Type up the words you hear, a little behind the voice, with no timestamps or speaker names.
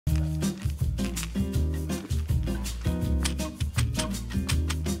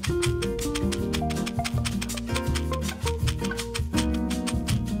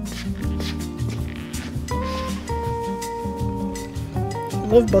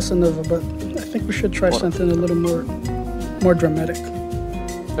love bossa nova, but I think we should try something a little more dramatic.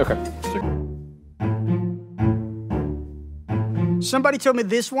 Okay. Somebody told me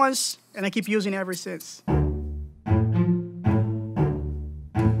this once, and I keep using it ever since.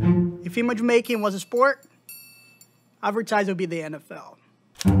 If image making was a sport, advertising would be the NFL.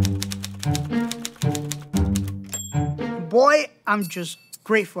 Boy, I'm just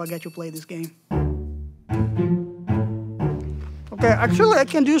grateful I got to play this game. Okay, actually, I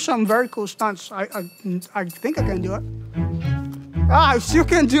can do some very cool stunts. I think I can do it. I still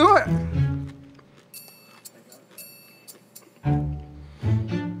can do it.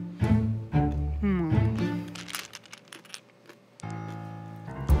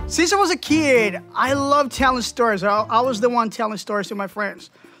 Since I was a kid, I loved telling stories. I was the one telling stories to my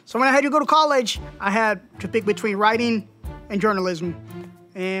friends. So when I had to go to college, I had to pick between writing and journalism.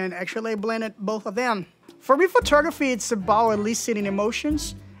 And actually, I blended both of them. For me, photography, it's about eliciting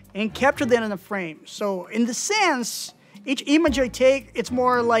emotions and capture them in a frame. So in the sense, each image I take, it's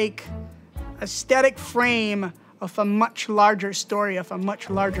more like a static frame of a much larger story, of a much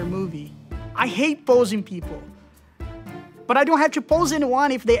larger movie. I hate posing people. But I don't have to pose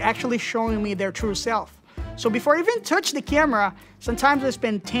anyone if they're actually showing me their true self. So before I even touch the camera, sometimes I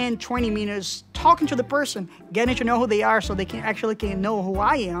spend 10, 20 minutes talking to the person, getting to know who they are so they can know who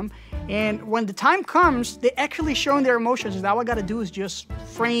I am. And when the time comes, they're actually showing their emotions. And all I gotta do is just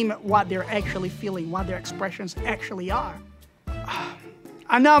frame what they're actually feeling, what their expressions actually are.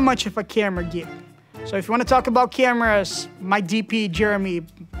 I'm not much of a camera geek. So if you want to talk about cameras, my DP, Jeremy,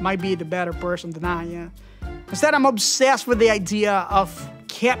 might be the better person than I am. Instead, I'm obsessed with the idea of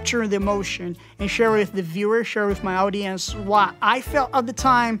capturing the emotion and share with the viewer, share with my audience what I felt at the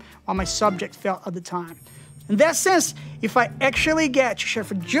time, what my subject felt at the time. In that sense, if I actually get to share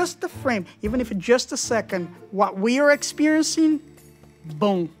for just a frame, even if it's just a second, what we are experiencing,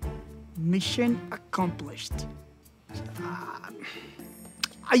 boom, mission accomplished.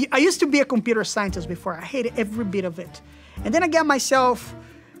 I used to be a computer scientist before. I hated every bit of it. And then I got myself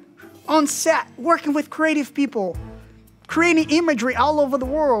on set, working with creative people, creating imagery all over the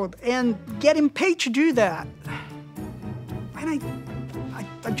world, and getting paid to do that. And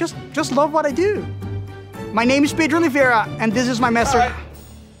I just love what I do. My name is Pedro Oliveira, and this is my master. Right.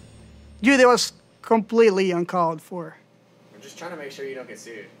 Dude, that was completely uncalled for. I'm just trying to make sure you don't get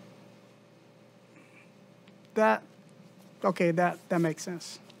sued. Okay, that makes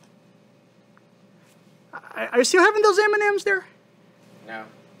sense. Are you still having those M&Ms there? No.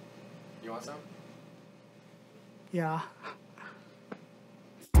 You want some? Yeah,